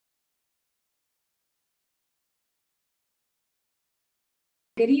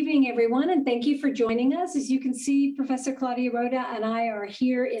Good evening, everyone, and thank you for joining us. As you can see, Professor Claudia Rhoda and I are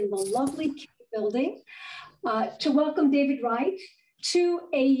here in the lovely building to welcome David Wright to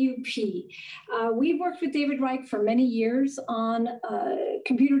AUP. We've worked with David Wright for many years on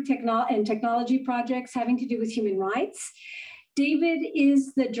computer and technology projects having to do with human rights. David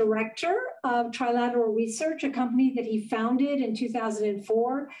is the Director of Trilateral Research, a company that he founded in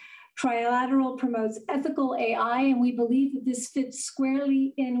 2004. Trilateral promotes ethical AI, and we believe that this fits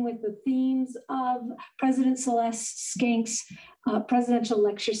squarely in with the themes of President Celeste Schenck's presidential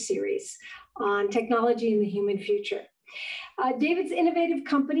lecture series on technology and the human future. David's innovative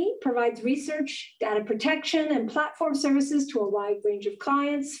company provides research, data protection, and platform services to a wide range of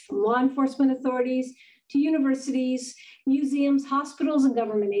clients, from law enforcement authorities to universities, museums, hospitals, and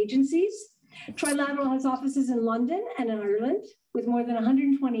government agencies. Trilateral has offices in London and in Ireland, with more than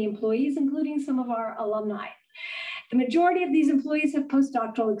 120 employees, including some of our alumni. The majority of these employees have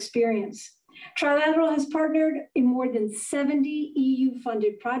postdoctoral experience. Trilateral has partnered in more than 70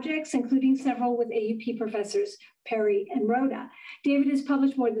 EU-funded projects, including several with AUP professors Perry and Rhoda. David has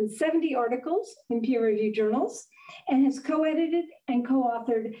published more than 70 articles in peer-reviewed journals and has co-edited and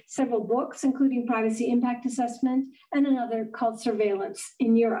co-authored several books, including Privacy Impact Assessment and another called Surveillance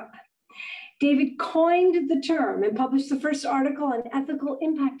in Europe. David coined the term and published the first article on ethical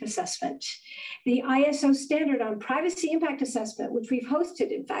impact assessment. The ISO standard on privacy impact assessment, which we've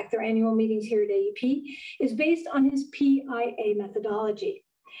hosted, in fact, their annual meetings here at AUP, is based on his PIA methodology.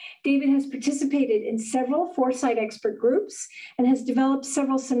 David has participated in several foresight expert groups and has developed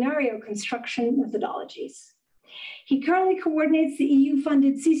several scenario construction methodologies. He currently coordinates the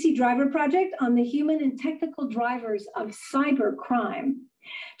EU-funded CC Driver project on the human and technical drivers of cyber crime.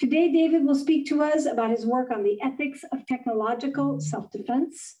 Today, David will speak to us about his work on the ethics of technological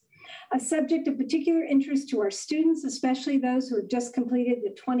self-defense, a subject of particular interest to our students, especially those who have just completed the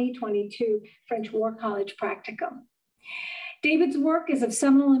 2022 French War College practicum. David's work is of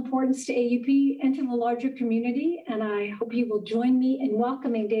seminal importance to AUP and to the larger community, and I hope you will join me in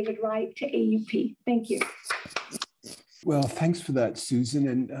welcoming David Wright to AUP. Thank you. Well, thanks for that, Susan,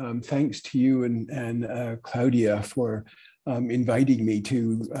 and thanks to you and Claudia for inviting me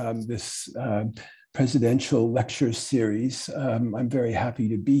to this presidential lecture series. I'm very happy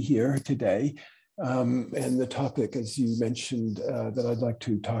to be here today. And the topic, as you mentioned, that I'd like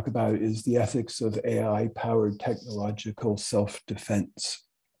to talk about is the ethics of AI-powered technological self-defense.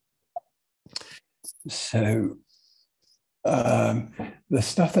 So the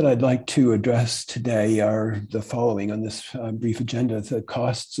stuff that I'd like to address today are the following on this brief agenda: the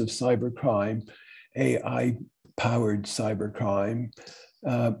costs of cybercrime, AI-powered cybercrime.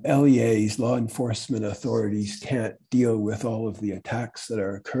 LEAs, law enforcement authorities, can't deal with all of the attacks that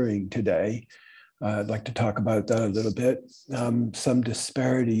are occurring today. I'd like to talk about that a little bit. Some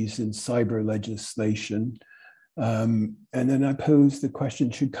disparities in cyber legislation. And then I pose the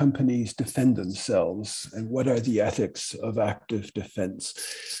question, should companies defend themselves? And what are the ethics of active defense?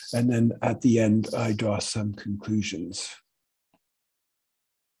 And then at the end, I draw some conclusions.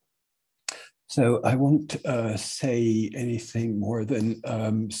 So I won't say anything more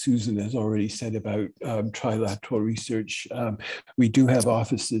than Susan has already said about trilateral research. We do have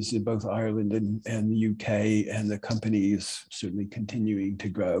offices in both Ireland and the UK, and the company is certainly continuing to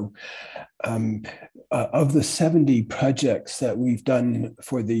grow. Of the 70 projects that we've done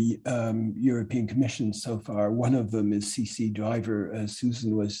for the European Commission so far, one of them is CC Driver, as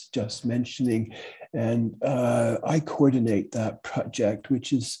Susan was just mentioning, and I coordinate that project,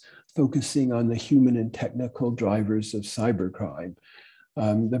 which is focusing on the human and technical drivers of cybercrime.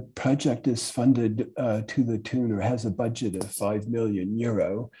 The project is funded to the tune, or has a budget of €5 million.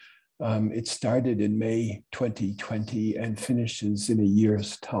 It started in May 2020 and finishes in a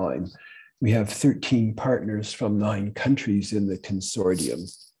year's time. We have 13 partners from 9 countries in the consortium.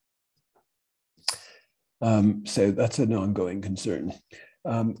 So that's an ongoing concern.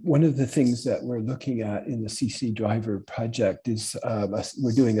 One of the things that we're looking at in the CC Driver project is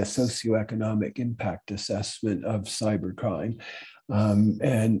we're doing a socioeconomic impact assessment of cybercrime.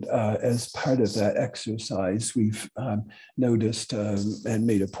 And as part of that exercise, we've noticed and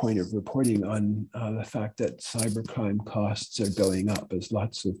made a point of reporting on the fact that cybercrime costs are going up, as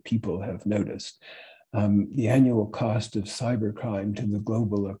lots of people have noticed. The annual cost of cybercrime to the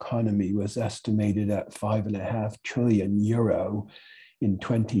global economy was estimated at €5.5 trillion in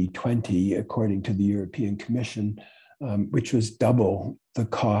 2020, according to the European Commission, which was double the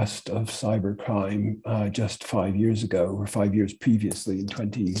cost of cybercrime just 5 years ago, or 5 years previously in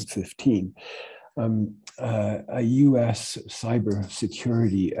 2015. a US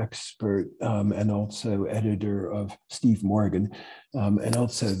cybersecurity expert and also editor of Steve Morgan, and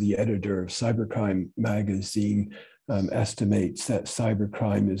also the editor of Cybercrime magazine, estimates that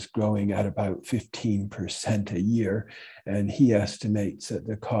cybercrime is growing at about 15% a year. And he estimates that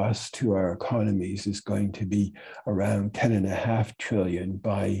the cost to our economies is going to be around 10.5 trillion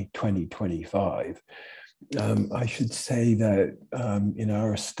by 2025. I should say that in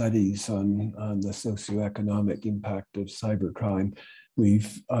our studies on the socioeconomic impact of cybercrime,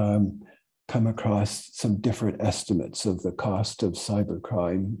 we've come across some different estimates of the cost of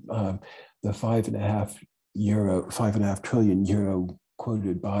cybercrime. The 5.5 trillion euro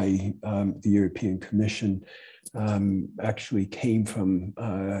quoted by the European Commission actually came from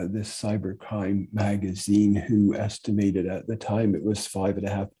this cybercrime magazine, who estimated at the time it was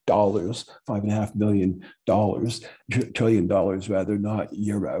 $5.5 million, trillion dollars rather, not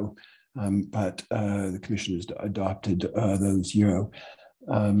euro. But the Commission has adopted those euro.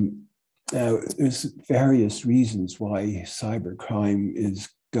 Now, there's various reasons why cybercrime is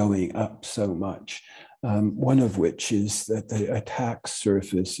going up so much. One of which is that the attack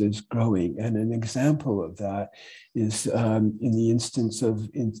surface is growing. And an example of that is in the instance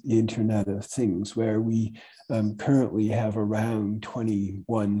of the Internet of Things, where we currently have around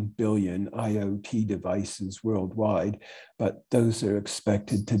 21 billion IoT devices worldwide, but those are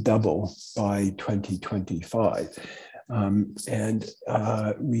expected to double by 2025.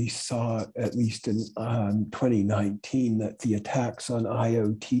 We saw, at least in 2019, that the attacks on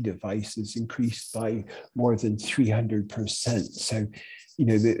IoT devices increased by more than 300%. So, you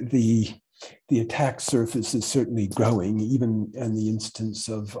know, the attack surface is certainly growing, even in the instance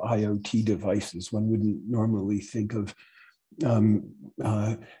of IoT devices. One wouldn't normally think of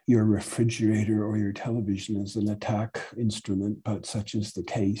your refrigerator or your television as an attack instrument, but such is the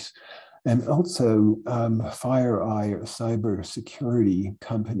case. And also, FireEye, a cybersecurity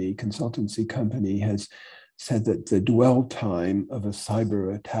company, consultancy company, has said that the dwell time of a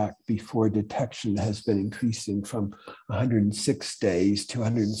cyber attack before detection has been increasing from 106 days to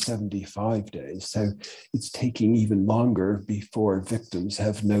 175 days. So it's taking even longer before victims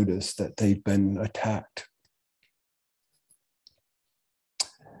have noticed that they've been attacked.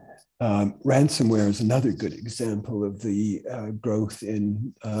 Ransomware is another good example of the growth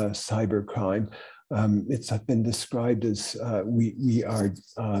in cybercrime. It's been described as we are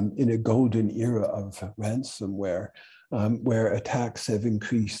in a golden era of ransomware, where attacks have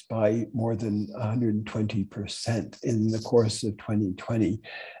increased by more than 120% in the course of 2020.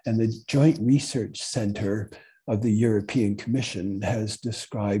 And the Joint Research Center of the European Commission has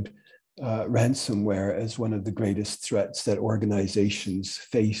described ransomware as one of the greatest threats that organizations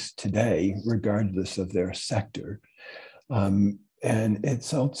face today, regardless of their sector. And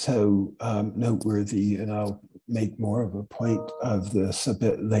it's also noteworthy, and I'll make more of a point of this a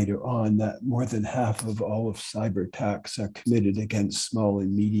bit later on, that more than half of all of cyber attacks are committed against small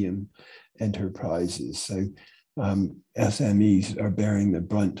and medium enterprises. So SMEs are bearing the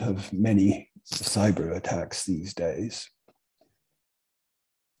brunt of many cyber attacks these days.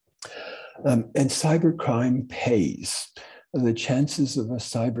 And cybercrime pays. The chances of a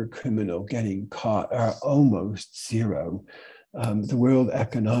cyber criminal getting caught are almost zero. The World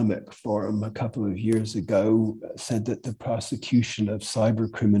Economic Forum a couple of years ago said that the prosecution of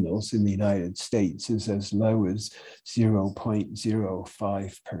cyber criminals in the United States is as low as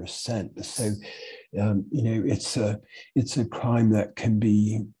 0.05%. So, you know, it's a crime that can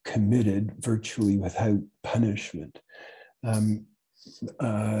be committed virtually without punishment.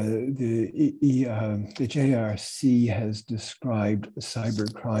 The JRC has described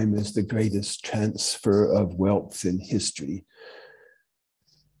cybercrime as the greatest transfer of wealth in history.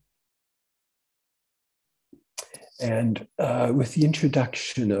 And with the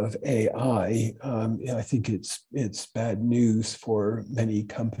introduction of AI, I think it's bad news for many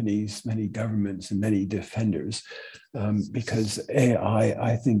companies, many governments, and many defenders, because AI,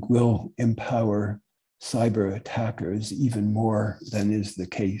 I think, will empower cyber attackers even more than is the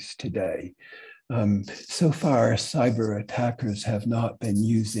case today. So far, cyber attackers have not been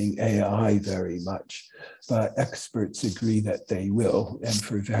using AI very much, but experts agree that they will, and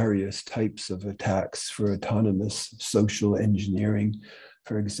for various types of attacks, for autonomous social engineering,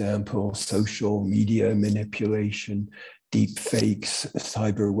 for example, social media manipulation, deep fakes,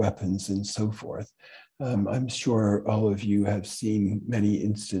 cyber weapons, and so forth. I'm sure all of you have seen many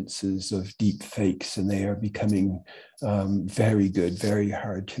instances of deep fakes, and they are becoming very good, very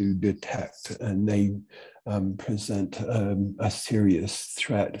hard to detect, and they present a serious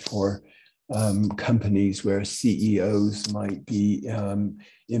threat for companies where CEOs might be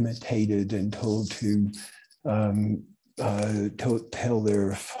imitated and told to tell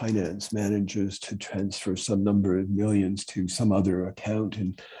their finance managers to transfer some number of millions to some other account,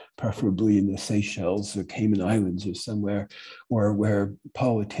 and preferably in the Seychelles or Cayman Islands or somewhere, or where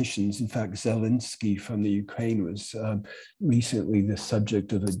politicians, in fact, Zelensky from the Ukraine was recently the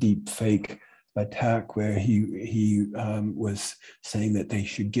subject of a deep fake attack where he was saying that they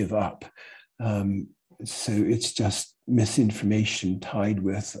should give up. So it's just misinformation tied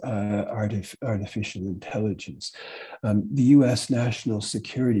with artificial intelligence. The US National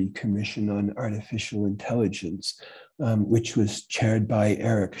Security Commission on Artificial Intelligence, which was chaired by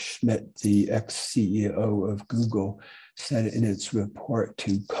Eric Schmidt, the ex-CEO of Google, said in its report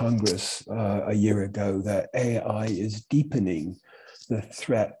to Congress a year ago that AI is deepening the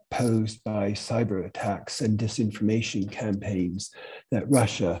threat posed by cyber attacks and disinformation campaigns that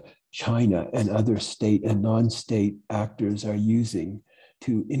Russia, China, and other state and non-state actors are using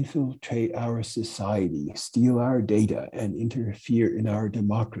to infiltrate our society, steal our data, and interfere in our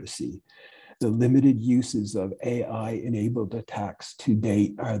democracy. The limited uses of AI-enabled attacks to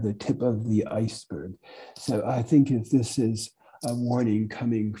date are the tip of the iceberg. So I think if this is a warning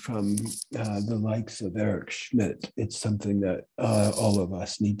coming from the likes of Eric Schmidt, it's something that all of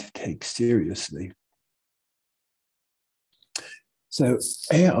us need to take seriously. So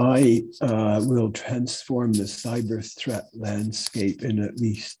AI will transform the cyber threat landscape in at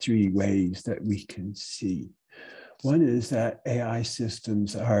least 3 ways that we can see. One is that AI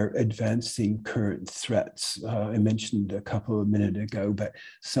systems are advancing current threats. I mentioned a couple of minutes ago, but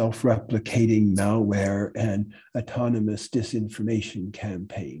self-replicating malware and autonomous disinformation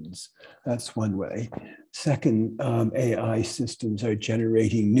campaigns. That's one way. Second, AI systems are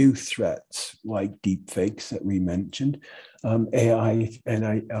generating new threats like deepfakes that we mentioned,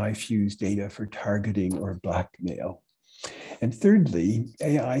 AI fuse data for targeting or blackmail. And thirdly,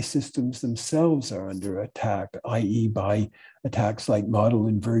 AI systems themselves are under attack, i.e. by attacks like model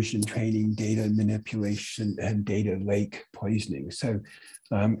inversion training, data manipulation, and data lake poisoning. So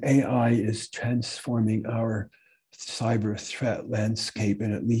AI is transforming our cyber threat landscape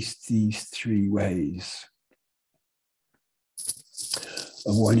in at least these 3 ways.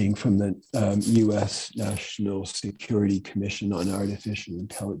 A warning from the US National Security Commission on Artificial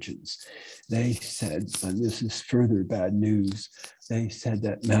Intelligence. They said, and this is further bad news, they said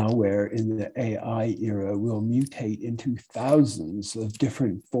that malware in the AI era will mutate into thousands of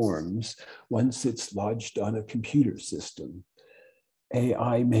different forms once it's lodged on a computer system.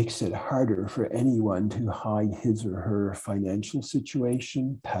 AI makes it harder for anyone to hide his or her financial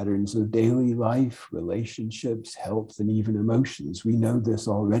situation, patterns of daily life, relationships, health, and even emotions. We know this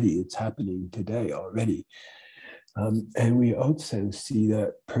already. It's happening today already. And we also see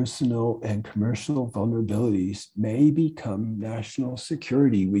that personal and commercial vulnerabilities may become national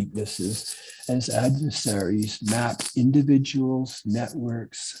security weaknesses as adversaries map individuals,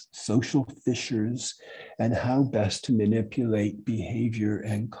 networks, social fissures, and how best to manipulate behavior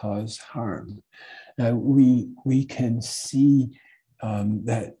and cause harm. Now, we can see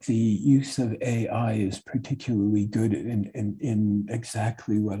that the use of AI is particularly good in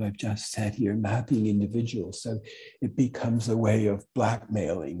exactly what I've just said here, mapping individuals. So it becomes a way of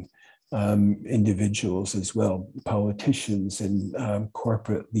blackmailing individuals as well, politicians and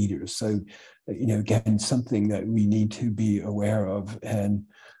corporate leaders. So, again, something that we need to be aware of and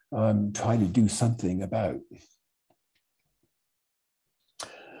try to do something about.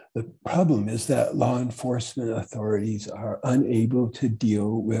 The problem is that law enforcement authorities are unable to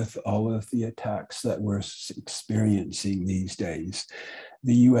deal with all of the attacks that we're experiencing these days.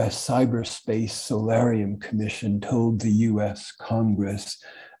 The US Cyberspace Solarium Commission told the US Congress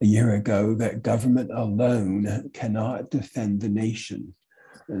a year ago that government alone cannot defend the nation.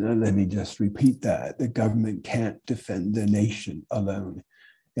 And let me just repeat that. The government can't defend the nation alone.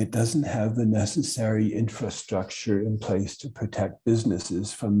 It doesn't have the necessary infrastructure in place to protect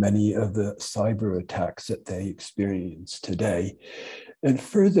businesses from many of the cyber attacks that they experience today. And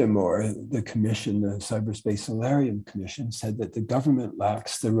furthermore, the commission, the Cyberspace Solarium Commission, said that the government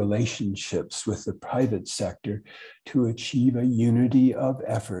lacks the relationships with the private sector to achieve a unity of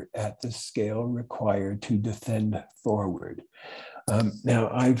effort at the scale required to defend forward. Now,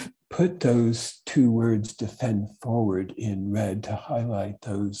 I've put those 2 words, defend forward, in red to highlight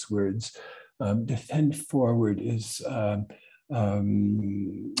those words. Defend forward is a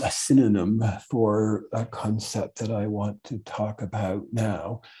synonym for a concept that I want to talk about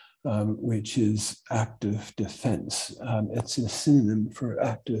now, which is active defense. It's a synonym for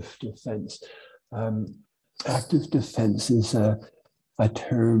active defense. Active defense is a a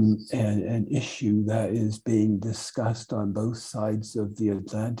term and an issue that is being discussed on both sides of the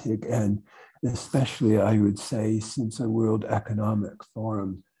Atlantic, and especially, I would say, since a World Economic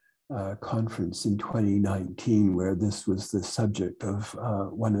Forum conference in 2019, where this was the subject of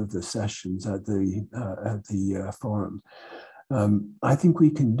one of the sessions at the forum. I think we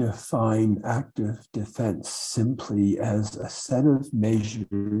can define active defense simply as a set of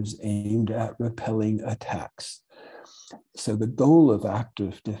measures aimed at repelling attacks. So the goal of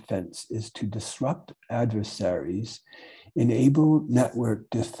active defense is to disrupt adversaries, enable network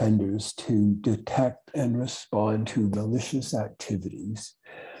defenders to detect and respond to malicious activities,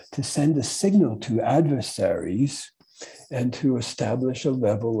 to send a signal to adversaries, and to establish a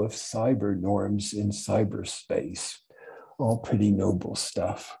level of cyber norms in cyberspace. All pretty noble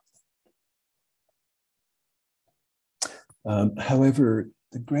stuff. However,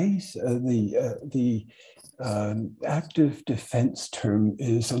 the active defense term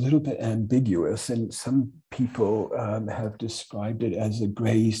is a little bit ambiguous, and some people have described it as a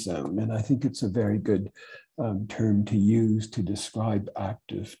gray zone, and I think it's a very good term to use to describe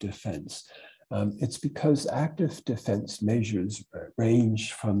active defense. It's because active defense measures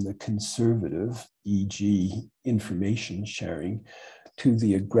range from the conservative, e.g. information sharing, to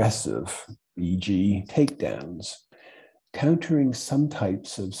the aggressive, e.g. takedowns. Countering some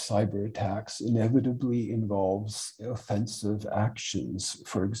types of cyber attacks inevitably involves offensive actions,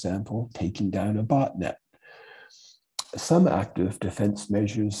 for example, taking down a botnet. Some active defense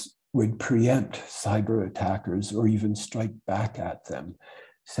measures would preempt cyber attackers or even strike back at them.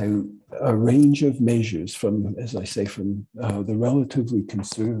 So a range of measures from, as I say, from the relatively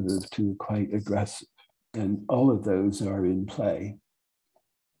conservative to quite aggressive, and all of those are in play.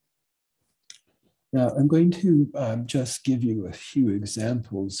 Now, I'm going to just give you a few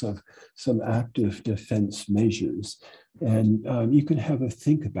examples of some active defense measures, and you can have a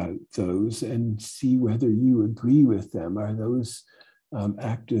think about those and see whether you agree with them. Are those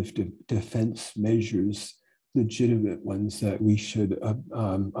active defense measures legitimate ones that we should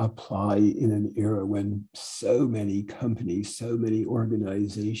apply in an era when so many companies, so many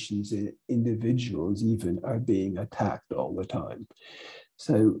organizations and individuals even are being attacked all the time?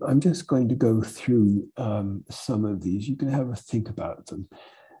 So I'm just going to go through some of these. You can have a think about them.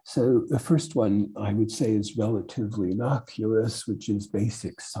 So the first one I would say is relatively innocuous, which is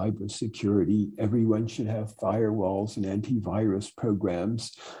basic cybersecurity. Everyone should have firewalls and antivirus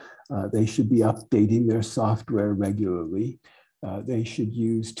programs. They should be updating their software regularly. They should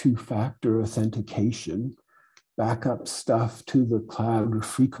use two-factor authentication, back up stuff to the cloud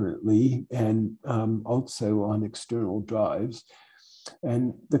frequently, and also on external drives.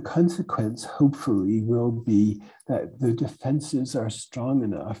 And the consequence, hopefully, will be that the defenses are strong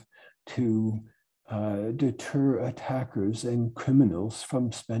enough to deter attackers and criminals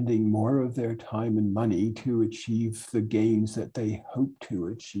from spending more of their time and money to achieve the gains that they hope to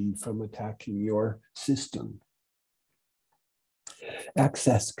achieve from attacking your system.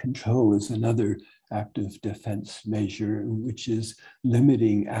 Access control is another active defense measure, which is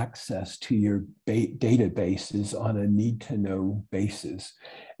limiting access to your databases on a need-to-know basis,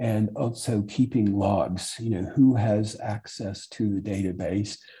 and also keeping logs. Who has access to the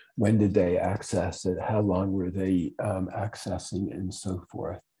database, when did they access it, how long were they accessing, and so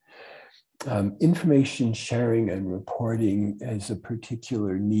forth. Information sharing and reporting is a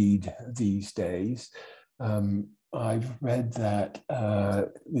particular need these days. I've read that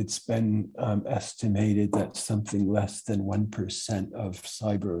it's been estimated that something less than 1% of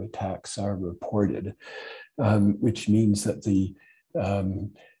cyber attacks are reported, which means that the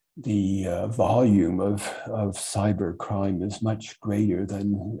volume of cyber crime is much greater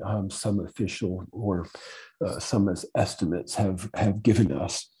than some official or some estimates have given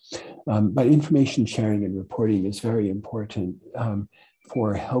us. But information sharing and reporting is very important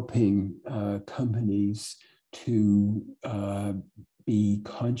for helping companies to be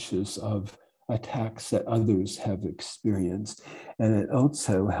conscious of attacks that others have experienced. And it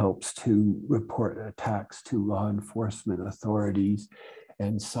also helps to report attacks to law enforcement authorities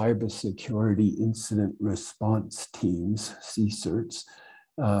and cybersecurity incident response teams, CSIRTs,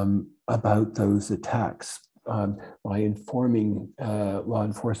 about those attacks. By informing law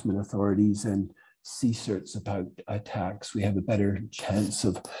enforcement authorities and CSIRTs about attacks, we have a better chance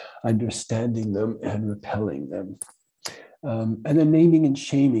of understanding them and repelling them. And then naming and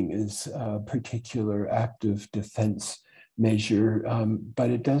shaming is a particular active defense measure, but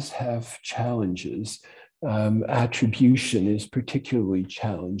it does have challenges. Attribution is particularly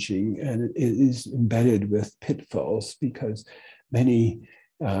challenging, and it is embedded with pitfalls because many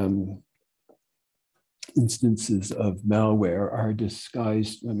instances of malware are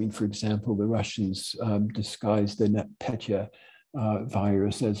disguised. I mean, for example, the Russians disguised the NotPetya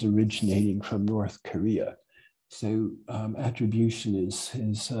virus as originating from North Korea. So attribution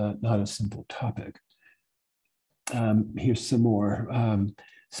is not a simple topic. Here's some more.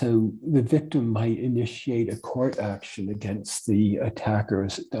 So the victim might initiate a court action against the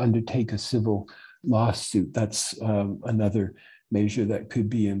attackers to undertake a civil lawsuit. That's another measure that could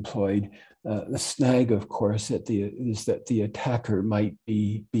be employed. The snag, of course, is that the attacker might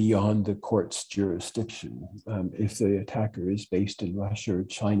be beyond the court's jurisdiction. If the attacker is based in Russia or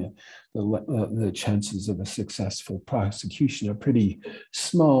China, the chances of a successful prosecution are pretty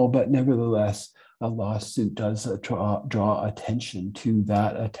small, but nevertheless, a lawsuit does draw attention to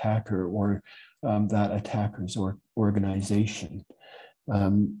that attacker or that attacker's organization.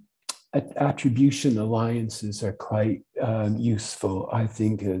 Attribution alliances are quite useful, I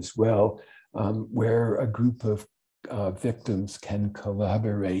think, as well, where a group of victims can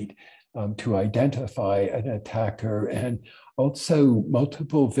collaborate to identify an attacker. And also,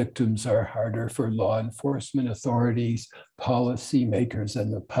 multiple victims are harder for law enforcement authorities, policymakers,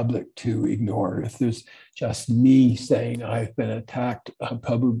 and the public to ignore. If there's just me saying I've been attacked,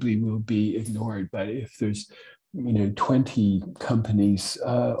 probably will be ignored. But if there's 20 companies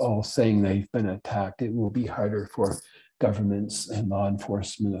all saying they've been attacked, it will be harder for governments and law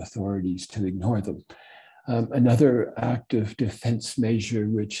enforcement authorities to ignore them. Another active defense measure,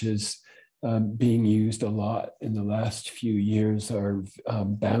 which is being used a lot in the last few years, are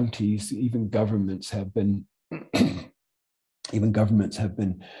bounties. Even governments have been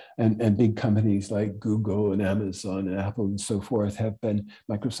and big companies like Google and Amazon and Apple and so forth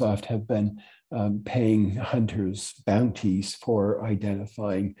Microsoft have been paying hunters bounties for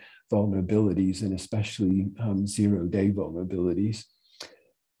identifying vulnerabilities, and especially zero-day vulnerabilities.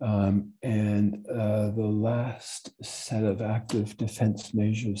 And the last set of active defense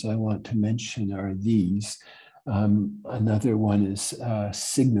measures I want to mention are these. Another one is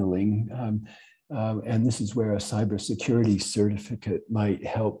signaling. And this is where a cybersecurity certificate might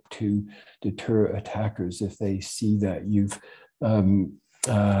help to deter attackers if they see that you've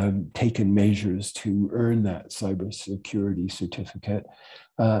taken measures to earn that cybersecurity certificate.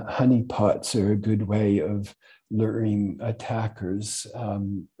 Honeypots are a good way of luring attackers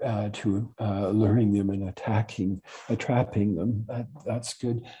to luring them and trapping them. That's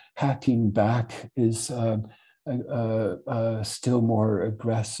good. Hacking back is still more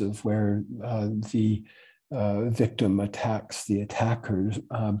aggressive, where the victim attacks the attackers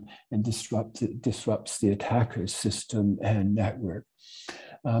and disrupts the attacker's system and network.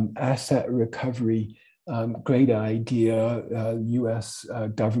 Asset recovery, great idea. US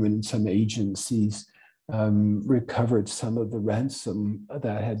government and some agencies recovered some of the ransom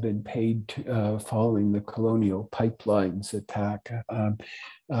that had been paid following the Colonial Pipelines attack.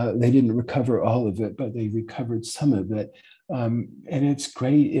 They didn't recover all of it, but they recovered some of it. And it's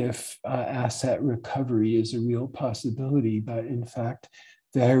great if asset recovery is a real possibility, but in fact,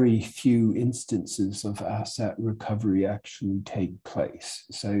 very few instances of asset recovery actually take place.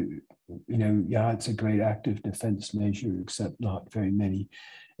 So, yeah, it's a great active defense measure, except not very many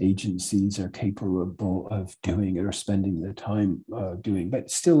agencies are capable of doing it or spending the time doing, but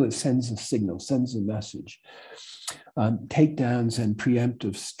still it sends a signal, sends a message. Takedowns and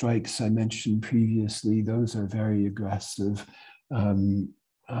preemptive strikes I mentioned previously, those are very aggressive.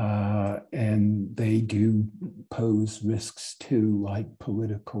 And they do pose risks too, like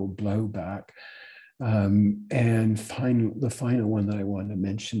political blowback. And the final one that I want to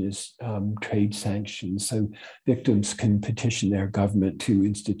mention is trade sanctions. So victims can petition their government to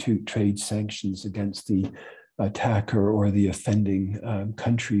institute trade sanctions against the attacker or the offending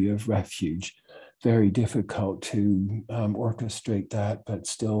country of refuge. Very difficult to orchestrate that, but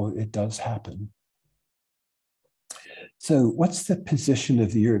still it does happen. So what's the position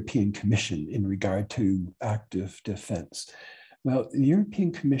of the European Commission in regard to active defense? Well, the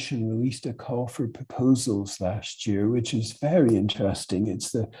European Commission released a call for proposals last year, which is very interesting.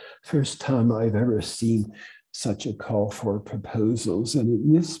 It's the first time I've ever seen such a call for proposals. And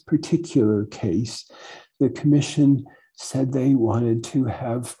in this particular case, the Commission said they wanted to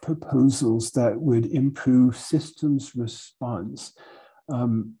have proposals that would improve systems response.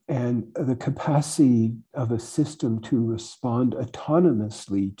 And the capacity of a system to respond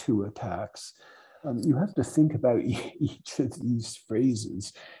autonomously to attacks. You have to think about each of these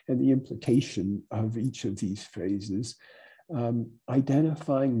phrases and the implication of each of these phrases.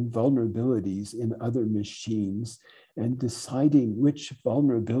 Identifying vulnerabilities in other machines and deciding which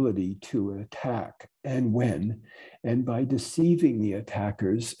vulnerability to attack and when, and by deceiving the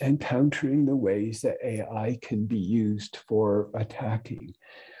attackers and countering the ways that AI can be used for attacking.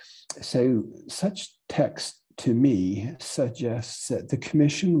 So such text to me suggests that the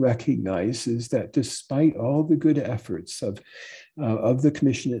Commission recognizes that despite all the good efforts of the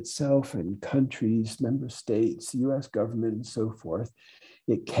Commission itself and countries, member states, US government, and so forth,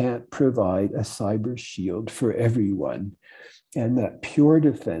 it can't provide a cyber shield for everyone, and that pure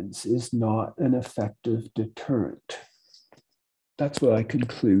defense is not an effective deterrent. That's what I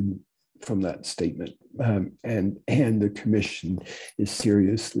conclude from that statement. And the Commission is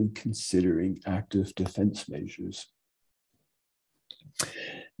seriously considering active defense measures.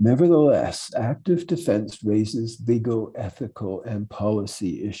 Nevertheless, active defense raises legal, ethical, and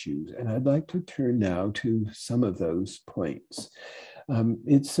policy issues. And I'd like to turn now to some of those points.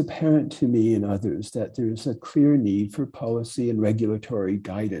 It's apparent to me and others that there's a clear need for policy and regulatory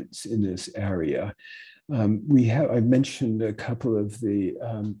guidance in this area. I've mentioned a couple of the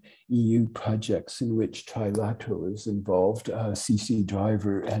EU projects in which Trilateral is involved, CC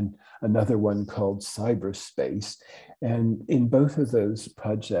Driver and another one called Cyberspace. And in both of those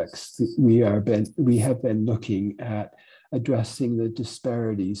projects, we have been looking at addressing the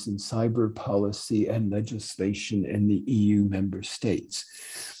disparities in cyber policy and legislation in the EU member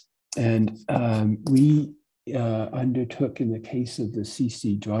states. And we undertook, in the case of the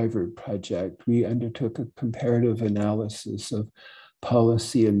CC Driver project, we undertook a comparative analysis of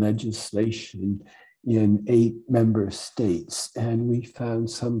policy and legislation in 8 member states. And we found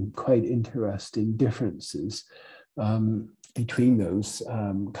some quite interesting differences between those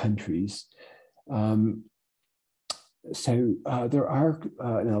countries. There are,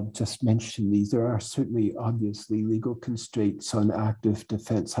 and I'll just mention these, there are certainly obviously legal constraints on active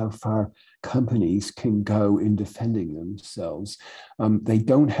defense, how far companies can go in defending themselves. They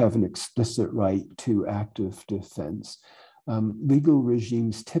don't have an explicit right to active defense. Legal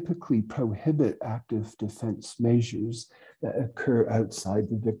regimes typically prohibit active defense measures that occur outside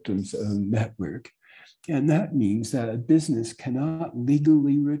the victim's own network. And that means that a business cannot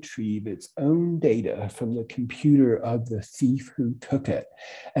legally retrieve its own data from the computer of the thief who took it,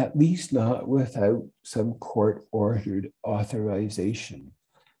 at least not without some court-ordered authorization.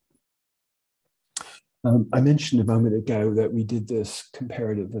 I mentioned a moment ago that we did this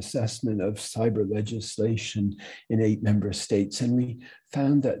comparative assessment of cyber legislation in 8 member states, and we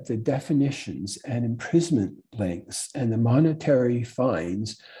found that the definitions and imprisonment lengths and the monetary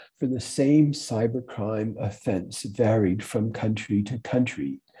fines for the same cybercrime offense varied from country to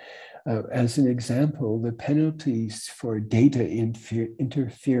country. As an example, the penalties for data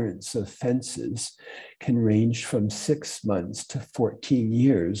interference offenses can range from 6 months to 14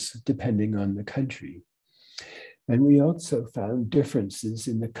 years, depending on the country. And we also found differences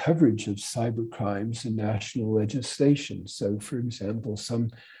in the coverage of cybercrimes in national legislation. So, for example,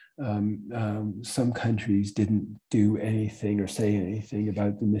 some countries didn't do anything or say anything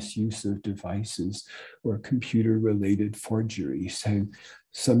about the misuse of devices or computer-related forgery. So,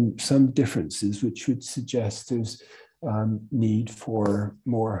 some differences which would suggest there's need for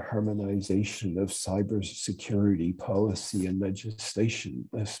more harmonization of cybersecurity policy and legislation,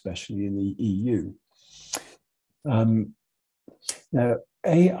 especially in the EU. Now,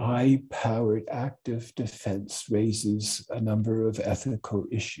 AI-powered active defense raises a number of ethical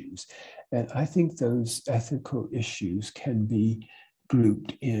issues. And I think those ethical issues can be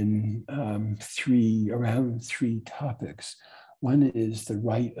grouped in around three topics. One is the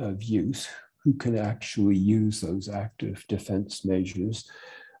right of use, who can actually use those active defense measures,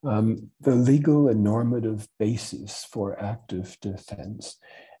 the legal and normative basis for active defense,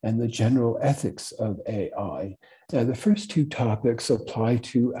 and the general ethics of AI. Now, the first 2 topics apply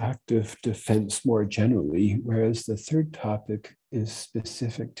to active defense more generally, whereas the third topic is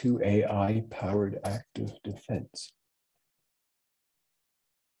specific to AI-powered active defense.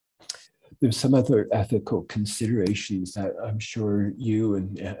 There's some other ethical considerations that I'm sure you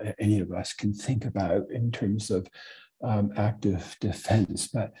and any of us can think about in terms of active defense,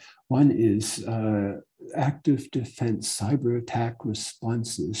 but one is active defense cyber attack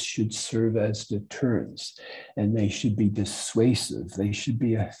responses should serve as deterrents, and they should be dissuasive, they should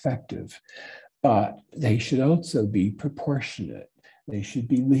be effective, but they should also be proportionate, they should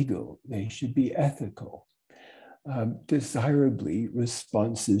be legal, they should be ethical. Desirably,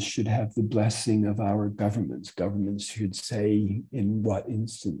 responses should have the blessing of our governments. Governments should say in what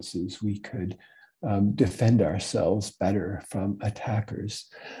instances we could defend ourselves better from attackers.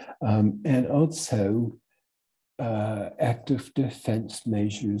 And also, active defense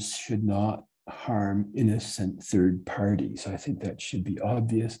measures should not harm innocent third parties. I think that should be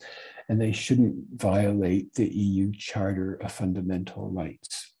obvious, and they shouldn't violate the EU Charter of Fundamental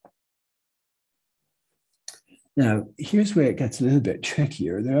Rights. Now, here's where it gets a little bit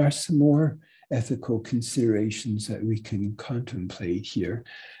trickier. There are some more ethical considerations that we can contemplate here,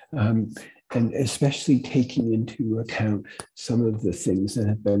 and especially taking into account some of the things that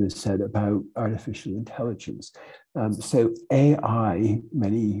have been said about artificial intelligence. So AI,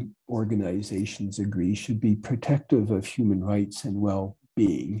 many organizations agree, should be protective of human rights and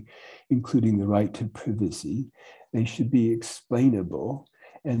well-being, including the right to privacy. They should be explainable,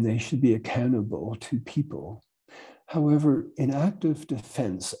 and they should be accountable to people. However, in active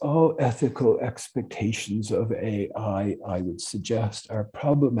defense, all ethical expectations of AI, I would suggest, are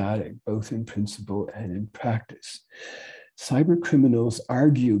problematic both in principle and in practice. Cyber criminals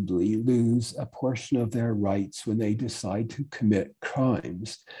arguably lose a portion of their rights when they decide to commit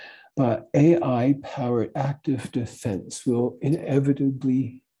crimes, but AI-powered active defense will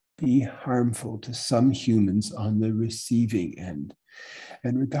inevitably be harmful to some humans on the receiving end.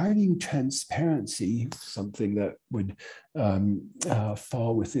 And regarding transparency, something that would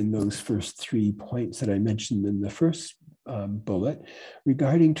fall within those first 3 points that I mentioned in the first bullet,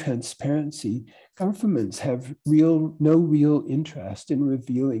 regarding transparency, governments have no real interest in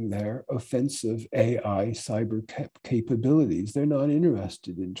revealing their offensive AI cyber capabilities. They're not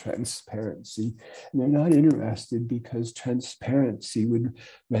interested in transparency, and they're not interested because transparency would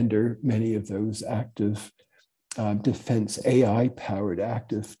render many of those active defense, AI-powered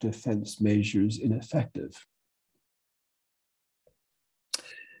active defense measures ineffective.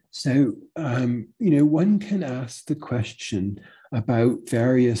 So, one can ask the question about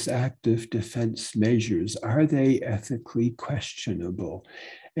various active defense measures. Are they ethically questionable?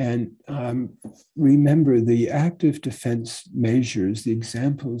 And remember, the active defense measures, the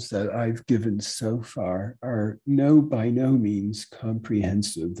examples that I've given so far are by no means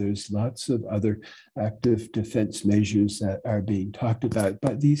comprehensive. There's lots of other active defense measures that are being talked about,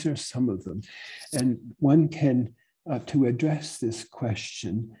 but these are some of them. And one can, to address this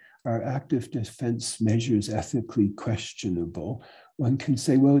question, are active defense measures ethically questionable? One can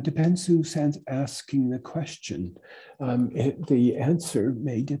say, well, it depends who's asking the question. The answer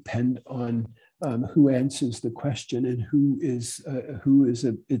may depend on who answers the question and who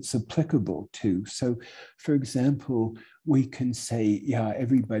it's applicable to. So, for example, we can say, yeah,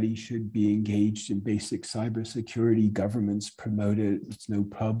 everybody should be engaged in basic cybersecurity. Governments promote it. It's no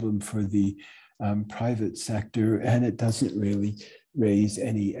problem for the private sector, and it doesn't really raise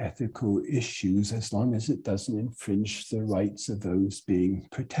any ethical issues as long as it doesn't infringe the rights of those being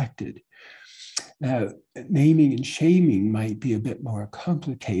protected. Now, naming and shaming might be a bit more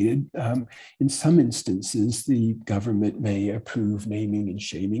complicated. In some instances, the government may approve naming and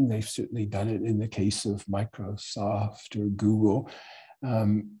shaming. They've certainly done it in the case of Microsoft or Google.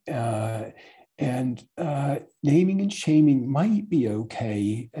 And naming and shaming might be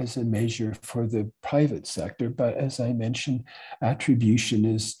okay as a measure for the private sector, but as I mentioned, attribution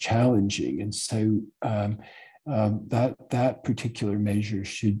is challenging. And so that particular measure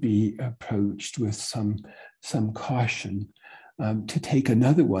should be approached with some caution. To take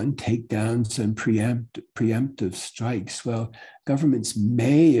another one, takedowns and preemptive strikes. Well, governments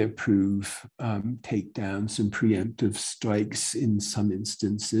may approve takedowns and preemptive strikes in some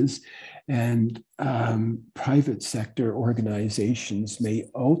instances, and private sector organizations may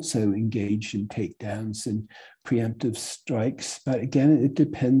also engage in takedowns and preemptive strikes. But again, it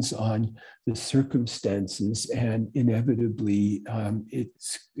depends on the circumstances, and inevitably,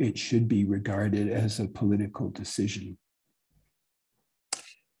 it should be regarded as a political decision.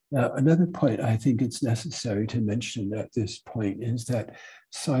 Now, another point I think it's necessary to mention at this point is that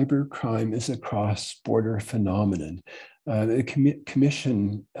cybercrime is a cross-border phenomenon. The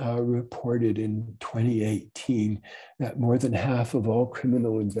Commission reported in 2018 that more than half of all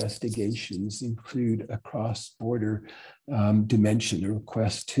criminal investigations include a cross-border dimension, a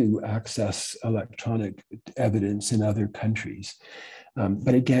request to access electronic evidence in other countries.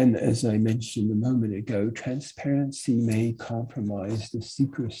 But again, as I mentioned a moment ago, transparency may compromise the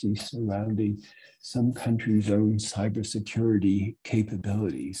secrecy surrounding some countries' own cybersecurity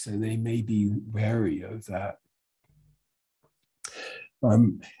capabilities, so they may be wary of that.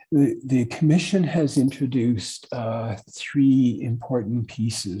 The Commission has introduced 3 important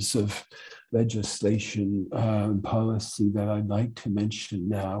pieces of legislation and policy that I'd like to mention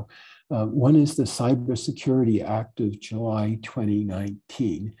now. One is the Cybersecurity Act of July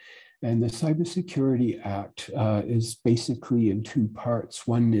 2019. And the Cybersecurity Act is basically in two parts.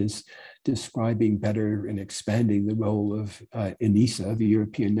 One is describing better and expanding the role of ENISA, the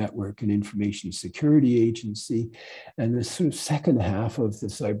European Network and Information Security Agency. And the sort of second half of the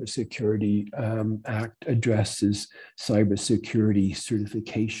Cybersecurity Act addresses cybersecurity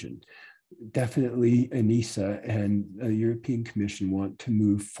certification. Definitely ENISA and the European Commission want to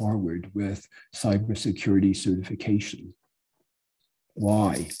move forward with cybersecurity certification.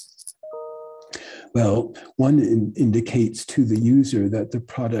 Why? Well, one indicates to the user that the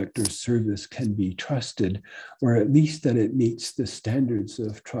product or service can be trusted, or at least that it meets the standards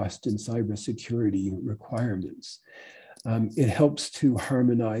of trust and cybersecurity requirements. It helps to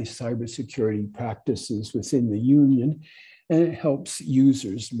harmonize cybersecurity practices within the union, and it helps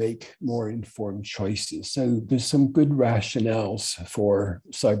users make more informed choices. So there's some good rationales for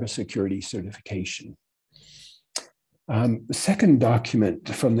cybersecurity certification. The second document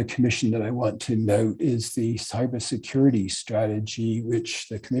from the Commission that I want to note is the cybersecurity strategy, which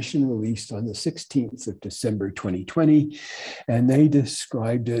the Commission released on the 16th of December 2020, and they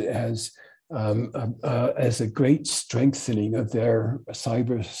described it as a great strengthening of their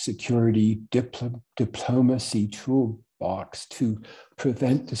cybersecurity diplomacy toolbox to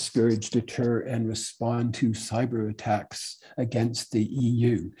prevent, discourage, deter, and respond to cyber attacks against the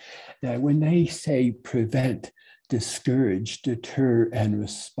EU. Now, when they say prevent, discourage, deter, and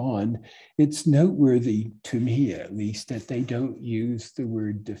respond, it's noteworthy, to me at least, that they don't use the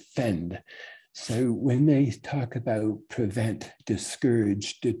word defend. So when they talk about prevent,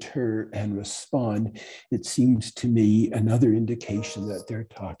 discourage, deter, and respond, it seems to me another indication that they're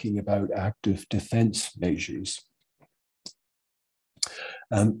talking about active defense measures.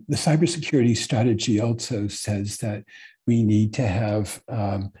 The cybersecurity strategy also says that we need to have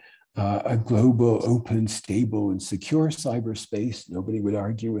a global, open, stable, and secure cyberspace. Nobody would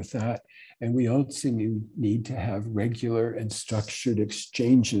argue with that. And we also need to have regular and structured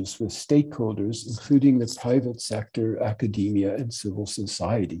exchanges with stakeholders, including the private sector, academia, and civil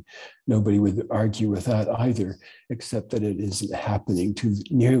society. Nobody would argue with that either, except that it isn't happening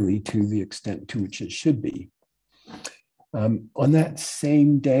nearly to the extent to which it should be. On that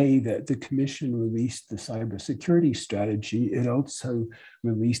same day that the Commission released the cybersecurity strategy, it also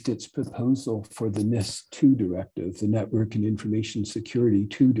released its proposal for the NIS2 directive, the Network and Information Security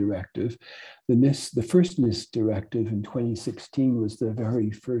 2 directive. The first NIS directive in 2016 was the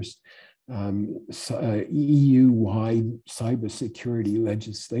very first EU-wide cybersecurity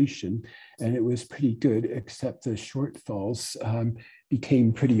legislation, and it was pretty good, except the shortfalls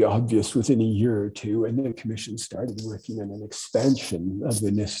became pretty obvious within a year or two, and the Commission started working on an expansion of the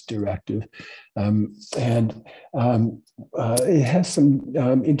NIS directive. It has some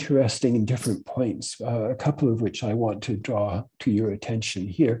interesting and different points, a couple of which I want to draw to your attention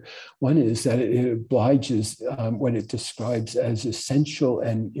here. One is that it obliges what it describes as essential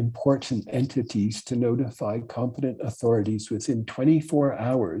and important entities to notify competent authorities within 24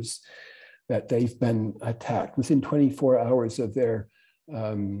 hours that they've been attacked, within 24 hours of their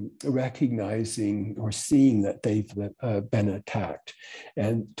recognizing or seeing that they've been attacked,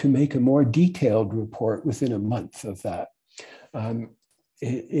 and to make a more detailed report within a month of that. The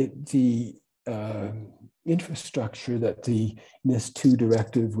infrastructure that the NIS2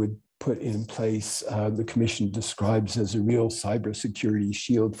 directive would put in place, the Commission describes as a real cybersecurity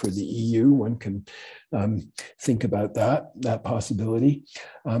shield for the EU. One can think about that possibility.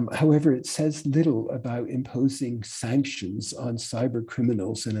 However, it says little about imposing sanctions on cyber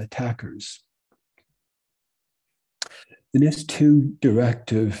criminals and attackers. The NIS2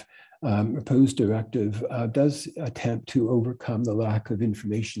 directive, proposed directive, does attempt to overcome the lack of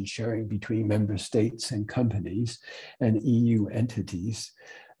information sharing between member states and companies and EU entities.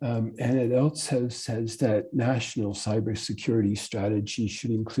 And it also says that national cybersecurity strategy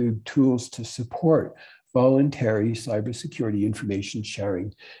should include tools to support voluntary cybersecurity information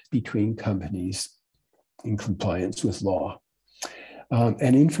sharing between companies in compliance with law.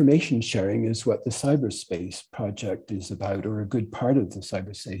 And information sharing is what the cyberspace project is about, or a good part of the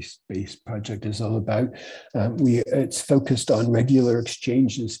cyberspace project is all about. It's focused on regular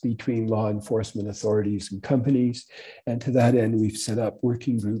exchanges between law enforcement authorities and companies. And to that end, we've set up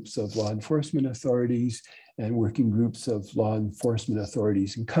working groups of law enforcement authorities and working groups of law enforcement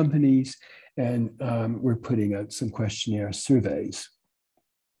authorities and companies. And we're putting out some questionnaire surveys.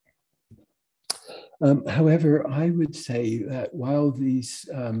 However, I would say that while these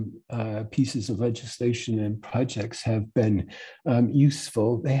pieces of legislation and projects have been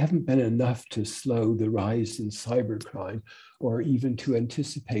useful, they haven't been enough to slow the rise in cybercrime or even to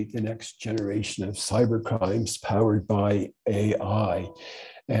anticipate the next generation of cybercrimes powered by AI.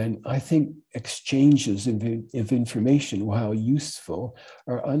 And I think exchanges of information, while useful,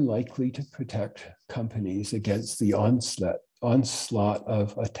 are unlikely to protect companies against the onslaught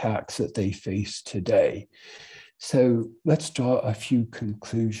of attacks that they face today. So let's draw a few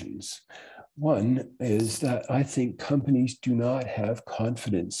conclusions. One is that I think companies do not have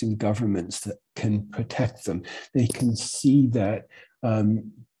confidence in governments that can protect them. They can see that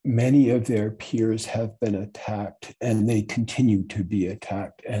many of their peers have been attacked and they continue to be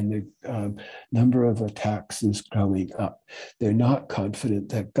attacked, and the number of attacks is growing up. They're not confident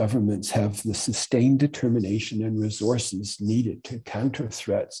that governments have the sustained determination and resources needed to counter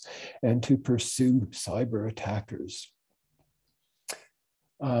threats and to pursue cyber attackers.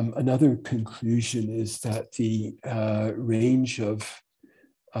 Another conclusion is that the range of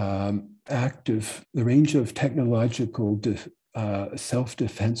technological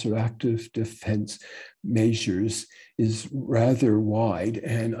self-defense or active defense measures is rather wide.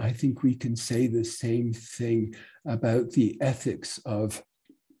 And I think we can say the same thing about the ethics of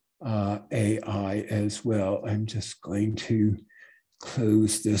AI as well. I'm just going to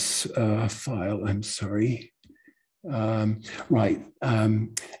close this file, I'm sorry. And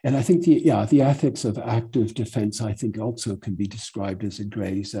I think the ethics of active defense, I think, also can be described as a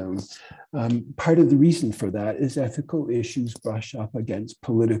gray zone. Part of the reason for that is ethical issues brush up against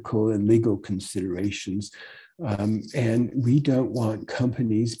political and legal considerations. And we don't want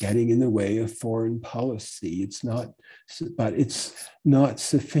companies getting in the way of foreign policy. But it's not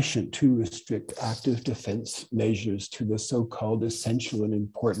sufficient to restrict active defense measures to the so-called essential and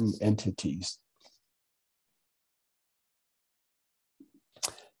important entities.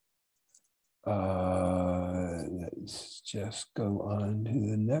 Let's just go on to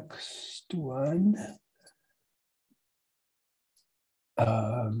the next one.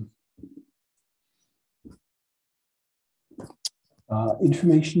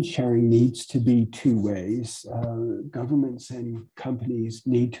 Information sharing needs to be two ways. Governments and companies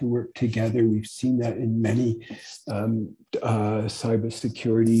need to work together. We've seen that in many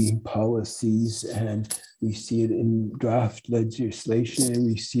cybersecurity policies, and we see it in draft legislation, and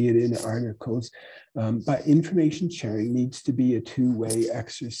we see it in articles. But information sharing needs to be a two-way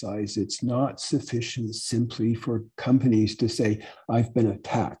exercise. It's not sufficient simply for companies to say, I've been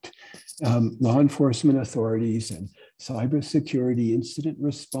attacked. Law enforcement authorities and cybersecurity incident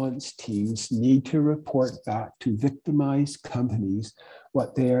response teams need to report back to victimized companies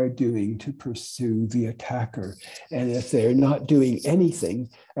what they are doing to pursue the attacker. And if they're not doing anything,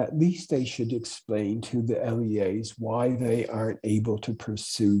 at least they should explain to the LEAs why they aren't able to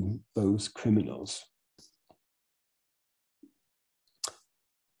pursue those criminals.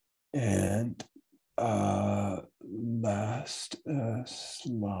 And last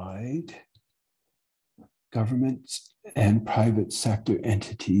slide. Governments and private sector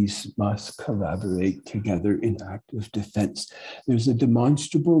entities must collaborate together in active defense. There's a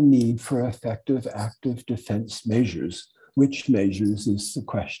demonstrable need for effective active defense measures. Which measures is the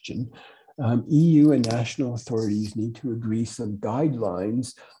question. EU and national authorities need to agree some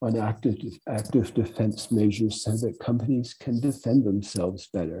guidelines on active defense measures so that companies can defend themselves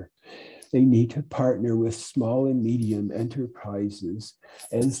better. They need to partner with small and medium enterprises,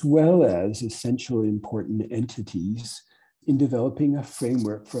 as well as essential important entities, in developing a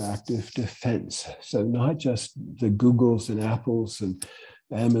framework for active defense. So not just the Googles and Apples and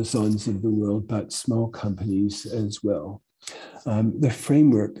Amazons of the world, but small companies as well. The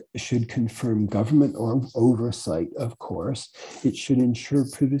framework should confirm government oversight, of course. It should ensure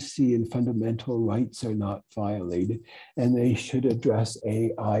privacy and fundamental rights are not violated, and they should address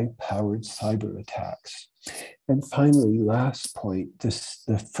AI-powered cyber attacks. And finally, last point,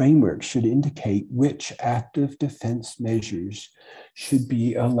 the framework should indicate which active defense measures should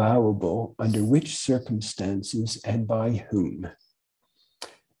be allowable, under which circumstances, and by whom.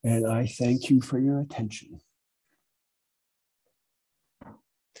 And I thank you for your attention.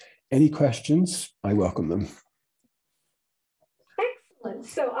 Any questions? I welcome them. Excellent.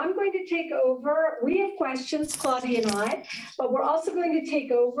 So I'm going to take over. We have questions, Claudia and I, but we're also going to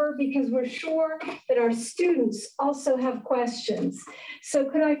take over because we're sure that our students also have questions. So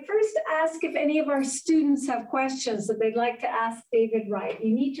could I first ask if any of our students have questions that they'd like to ask David Wright?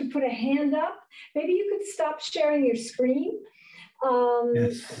 You need to put a hand up. Maybe you could stop sharing your screen,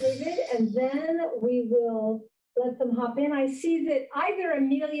 yes. David, and then we will let them hop in. I see that either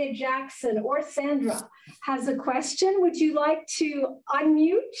Amelia Jackson or Sandra has a question. Would you like to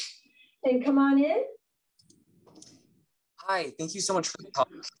unmute and come on in? Hi, thank you so much for the talk.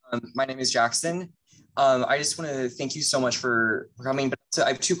 My name is Jackson. I just want to thank you so much for coming, but I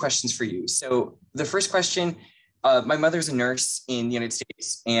have two questions for you. So the first question, my mother's a nurse in the United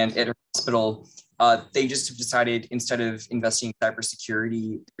States, and at her hospital, they just have decided instead of investing in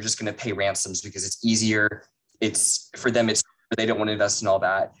cybersecurity, they're just going to pay ransoms because it's easier. It's for them. It's they don't want to invest in all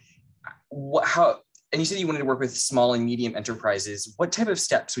that. And you said you wanted to work with small and medium enterprises. What type of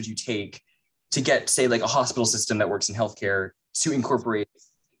steps would you take to get, say, like a hospital system that works in healthcare to incorporate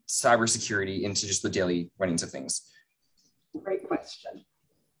cybersecurity into just the daily runnings of things? Great question.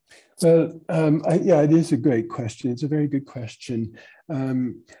 Well, yeah, it is a great question. It's a very good question.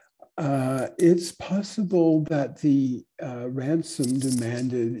 It's possible that the ransom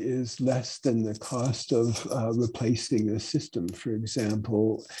demanded is less than the cost of replacing a system, for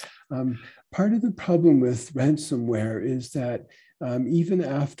example. Part of the problem with ransomware is that even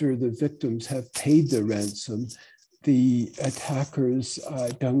after the victims have paid the ransom, the attackers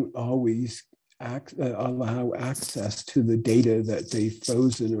don't always allow access to the data that they've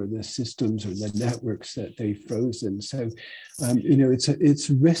frozen or the systems or the networks that they've frozen. So, you know, it's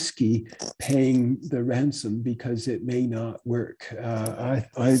risky paying the ransom because it may not work. I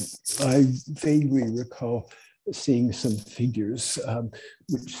vaguely recall seeing some figures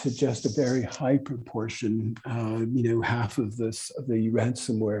which suggest a very high proportion, you know, half of the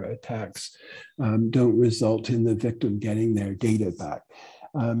ransomware attacks don't result in the victim getting their data back.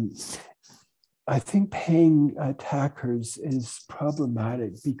 I think paying attackers is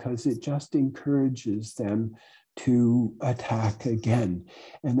problematic because it just encourages them to attack again.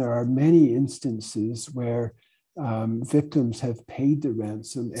 And there are many instances where victims have paid the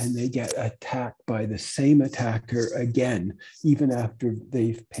ransom and they get attacked by the same attacker again, even after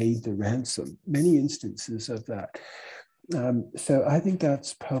they've paid the ransom. Many instances of that. So I think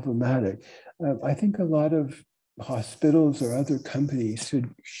that's problematic. I think a lot of hospitals or other companies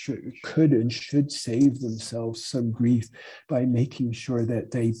could and should save themselves some grief by making sure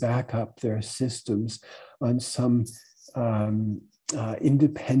that they back up their systems on some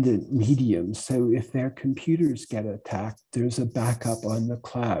independent medium. So if their computers get attacked, there's a backup on the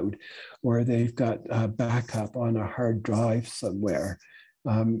cloud, or they've got a backup on a hard drive somewhere.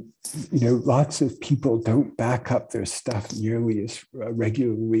 You know, lots of people don't back up their stuff nearly as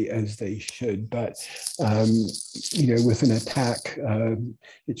regularly as they should, but you know, with an attack,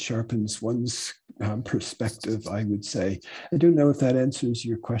 it sharpens one's perspective, I would say. I don't know if that answers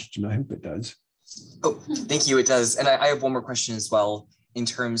your question. I hope it does. Oh, thank you. It does. And I have one more question as well in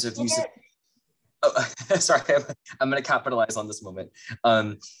terms of use of, oh, sorry, I'm going to capitalize on this moment.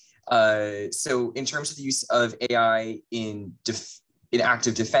 So in terms of the use of AI in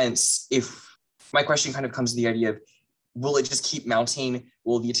active defense, if my question kind of comes to the idea of, will it just keep mounting?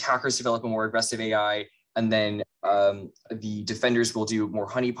 Will the attackers develop a more aggressive AI? And then the defenders will do more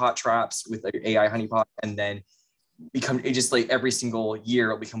honeypot traps with their AI honeypot, and then it just like every single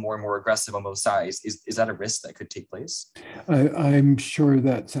year it'll become more and more aggressive on both sides. Is that a risk that could take place? I'm sure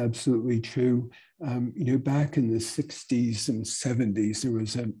that's absolutely true. You know, back in the 60s and 70s, there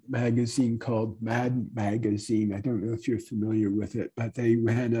was a magazine called Mad Magazine. I don't know if you're familiar with it, but they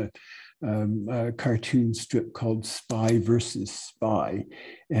ran a cartoon strip called Spy versus Spy.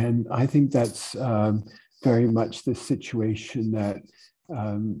 And I think that's very much the situation that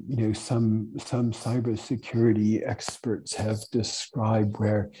you know, some cybersecurity experts have described,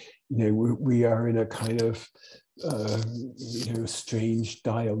 where, you know, we are in a kind of you know, strange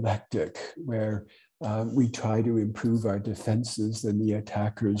dialectic where we try to improve our defenses and the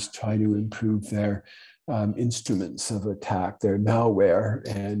attackers try to improve their instruments of attack, their malware,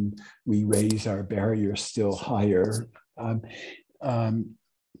 and we raise our barrier still higher.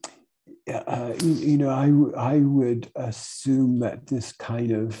 You know, I would assume that this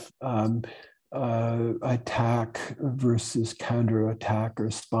kind of attack versus counterattack,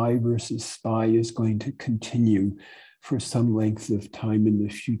 or spy versus spy, is going to continue for some length of time in the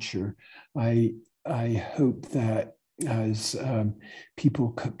future. I hope that as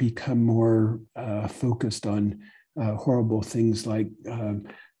people become more focused on horrible things like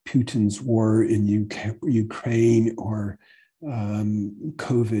Putin's war in Ukraine, or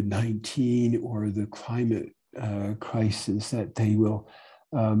COVID-19, or the climate crisis, that they will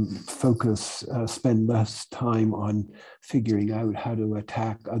spend less time on figuring out how to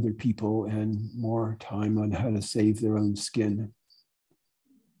attack other people and more time on how to save their own skin.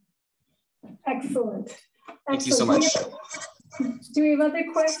 Excellent. Thank you so much. Do we have other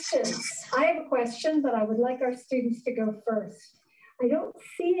questions? I have a question, but I would like our students to go first. I don't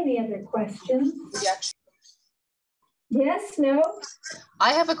see any other questions. Yes, no?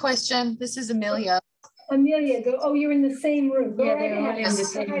 I have a question. This is Amelia. Amelia, go. Oh, you're in the same room. Go Yeah, right they're ahead. in the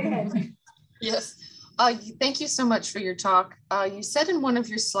same room. Ahead. Yes. Thank you so much for your talk. You said in one of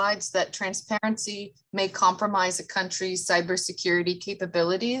your slides that transparency may compromise a country's cybersecurity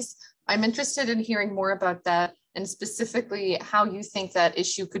capabilities. I'm interested in hearing more about that and specifically how you think that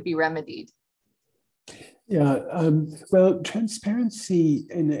issue could be remedied. Yeah, well, transparency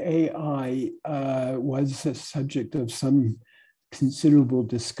in AI was a subject of some considerable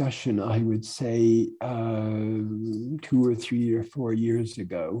discussion, I would say, 2 or 3 or 4 years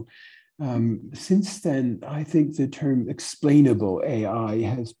ago. Since then, I think the term explainable AI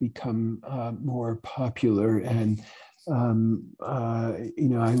has become more popular and,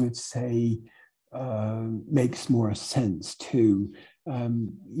 I would say makes more sense too.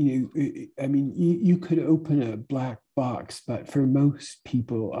 You could open a black box, but for most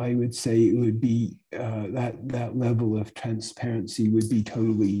people, I would say it would be that level of transparency would be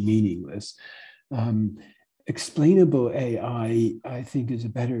totally meaningless. Explainable AI, I think, is a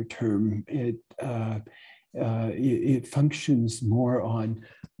better term. It functions more on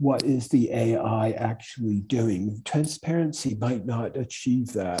what is the AI actually doing. Transparency might not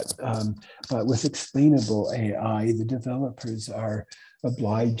achieve that, but with explainable AI, the developers are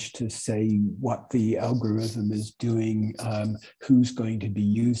obliged to say what the algorithm is doing, who's going to be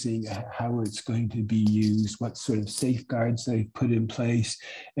using, how it's going to be used, what sort of safeguards they've put in place,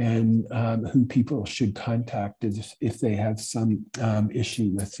 and who people should contact if they have some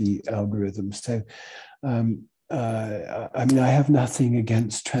issue with the algorithm. So, I have nothing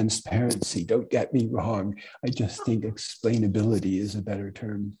against transparency, don't get me wrong. I just think explainability is a better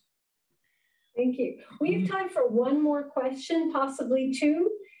term. Thank you. We have time for one more question, possibly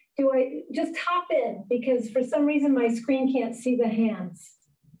two. Do I just hop in? Because for some reason my screen can't see the hands.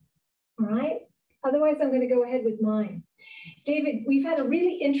 All right. Otherwise, I'm going to go ahead with mine. David, we've had a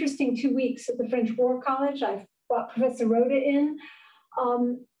really interesting 2 weeks at the French War College. I've brought Professor Rhoda in.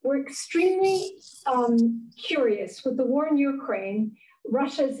 We're extremely curious. With the war in Ukraine,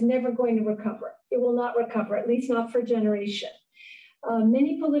 Russia is never going to recover. It will not recover, at least not for a generation.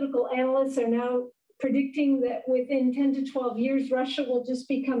 Many political analysts are now predicting that within 10 to 12 years, Russia will just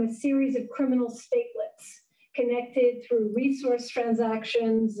become a series of criminal statelets connected through resource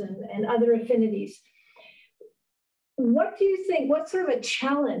transactions and other affinities. What do you think, what sort of a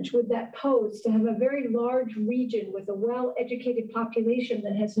challenge would that pose to have a very large region with a well-educated population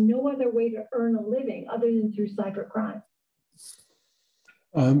that has no other way to earn a living other than through cybercrime?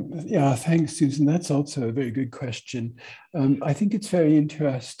 Yeah, thanks, Susan. That's also a very good question. I think it's very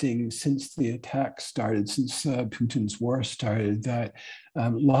interesting since the attack started, since Putin's war started, that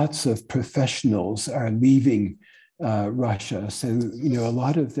lots of professionals are leaving Russia. So, a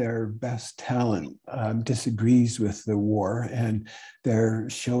lot of their best talent disagrees with the war, and they're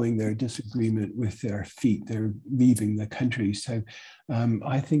showing their disagreement with their feet. They're leaving the country. So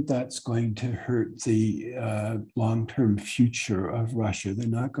I think that's going to hurt the long-term future of Russia. They're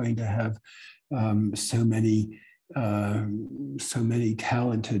not going to have so many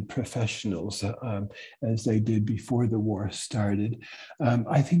talented professionals as they did before the war started.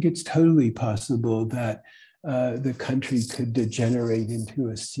 I think it's totally possible that the country could degenerate into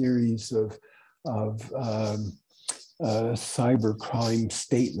a series of cybercrime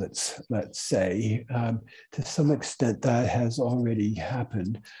statelets, let's say. To some extent, that has already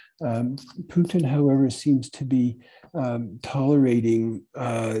happened. Putin, however, seems to be tolerating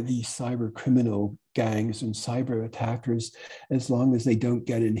these cyber criminal gangs and cyber attackers as long as they don't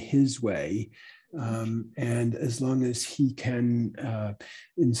get in his way. And as long as he can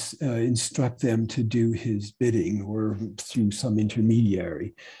instruct them to do his bidding or through some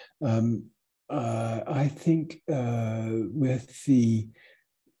intermediary. I think with the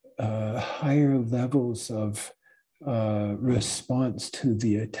higher levels of response to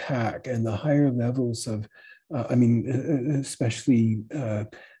the attack and the higher levels of, especially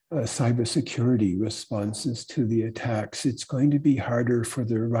cybersecurity responses to the attacks, it's going to be harder for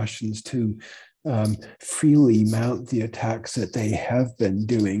the Russians to freely mount the attacks that they have been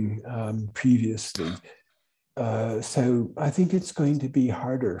doing previously. So I think it's going to be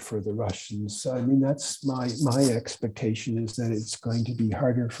harder for the Russians. That's my expectation, is that it's going to be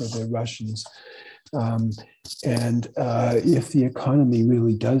harder for the Russians. If the economy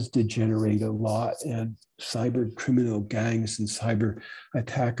really does degenerate a lot and cyber criminal gangs and cyber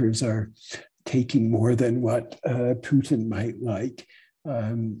attackers are taking more than what Putin might like,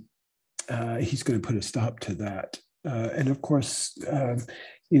 he's going to put a stop to that. And of course,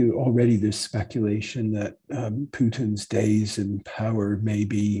 already there's speculation that Putin's days in power may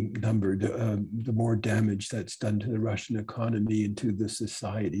be numbered. The more damage that's done to the Russian economy and to the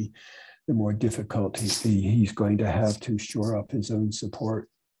society, the more difficulty he's going to have to shore up his own support.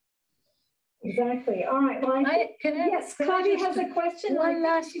 Exactly. All right. Well, yes, Claudia has a question. One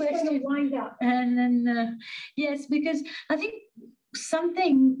last question. Going to wind up. And then, yes, because I think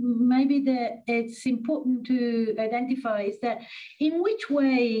something maybe that it's important to identify is that in which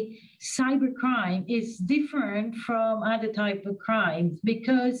way cybercrime is different from other type of crimes,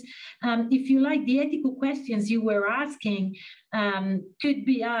 because if you like, the ethical questions you were asking could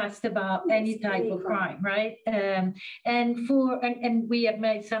be asked about any type of crime, right? And we have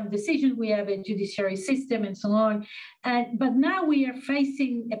made some decisions. We have a judiciary system and so on. But now we are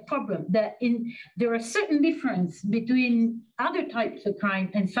facing a problem that there are certain difference between other types of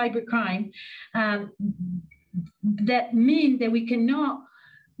crime and cybercrime that mean that we cannot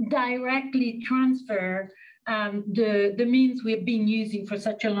directly transfer the means we've been using for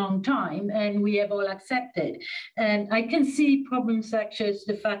such a long time and we have all accepted. And I can see problems such as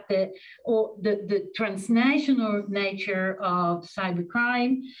the fact that, or the transnational nature of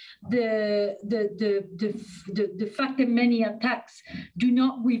cybercrime, the fact that many attacks do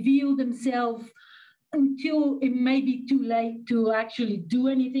not reveal themselves until it may be too late to actually do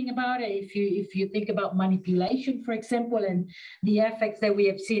anything about it. If you think about manipulation, for example, and the effects that we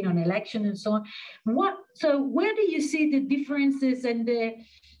have seen on election and so on. So where do you see the differences and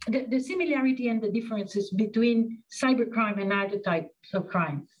the similarity and the differences between cybercrime and other types of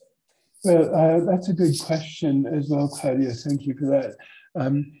crimes? Well, that's a good question as well, Claudia. Thank you for that.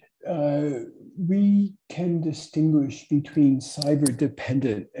 We can distinguish between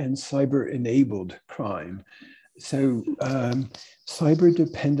cyber-dependent and cyber-enabled crime. So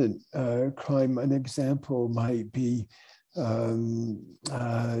cyber-dependent crime, an example might be,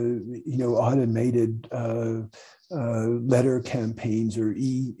 automated letter campaigns or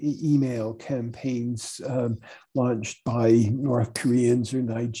email campaigns launched by North Koreans or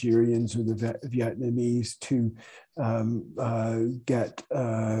Nigerians or the Vietnamese to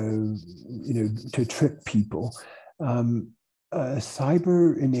to trick people.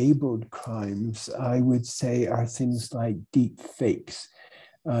 Cyber-enabled crimes, I would say, are things like deep fakes.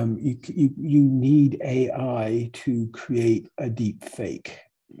 You need AI to create a deep fake.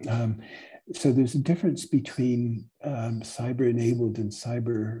 So there's a difference between cyber-enabled and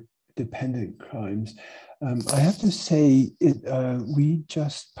cyber-dependent crimes. I have to say, we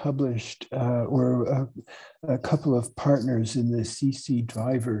just published, or a couple of partners in the CC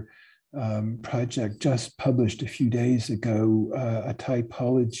Driver project just published a few days ago a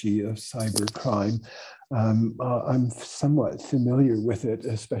typology of cybercrime. I'm somewhat familiar with it,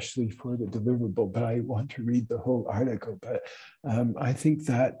 especially for the deliverable, but I want to read the whole article. But I think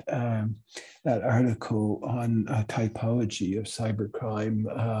that that article on typology of cybercrime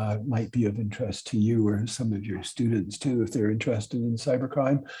might be of interest to you or some of your students too, if they're interested in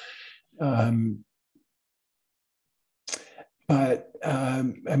cybercrime. But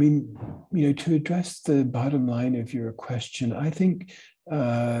I mean, to address the bottom line of your question, I think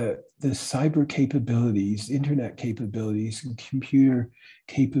the cyber capabilities, internet capabilities, and computer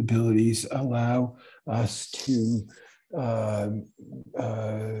capabilities allow us to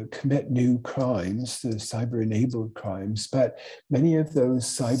commit new crimes, the cyber-enabled crimes, but many of those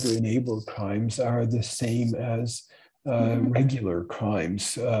cyber-enabled crimes are the same as regular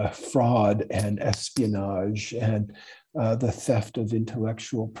crimes, fraud and espionage and the theft of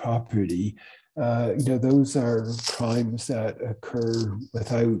intellectual property. Those are crimes that occur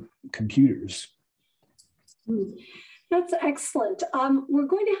without computers. That's excellent. We're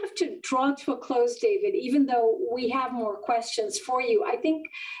going to have to draw to a close, David, even though we have more questions for you. I think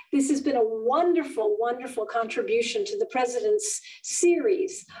this has been a wonderful, wonderful contribution to the President's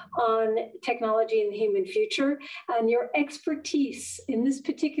series on technology and the human future. And your expertise in this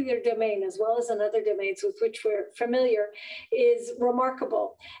particular domain, as well as in other domains with which we're familiar, is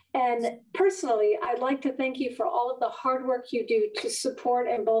remarkable. And personally, I'd like to thank you for all of the hard work you do to support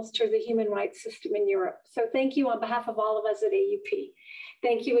and bolster the human rights system in Europe. So thank you on behalf of all of us at AUP.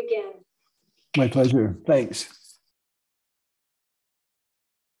 Thank you again. My pleasure. Thanks.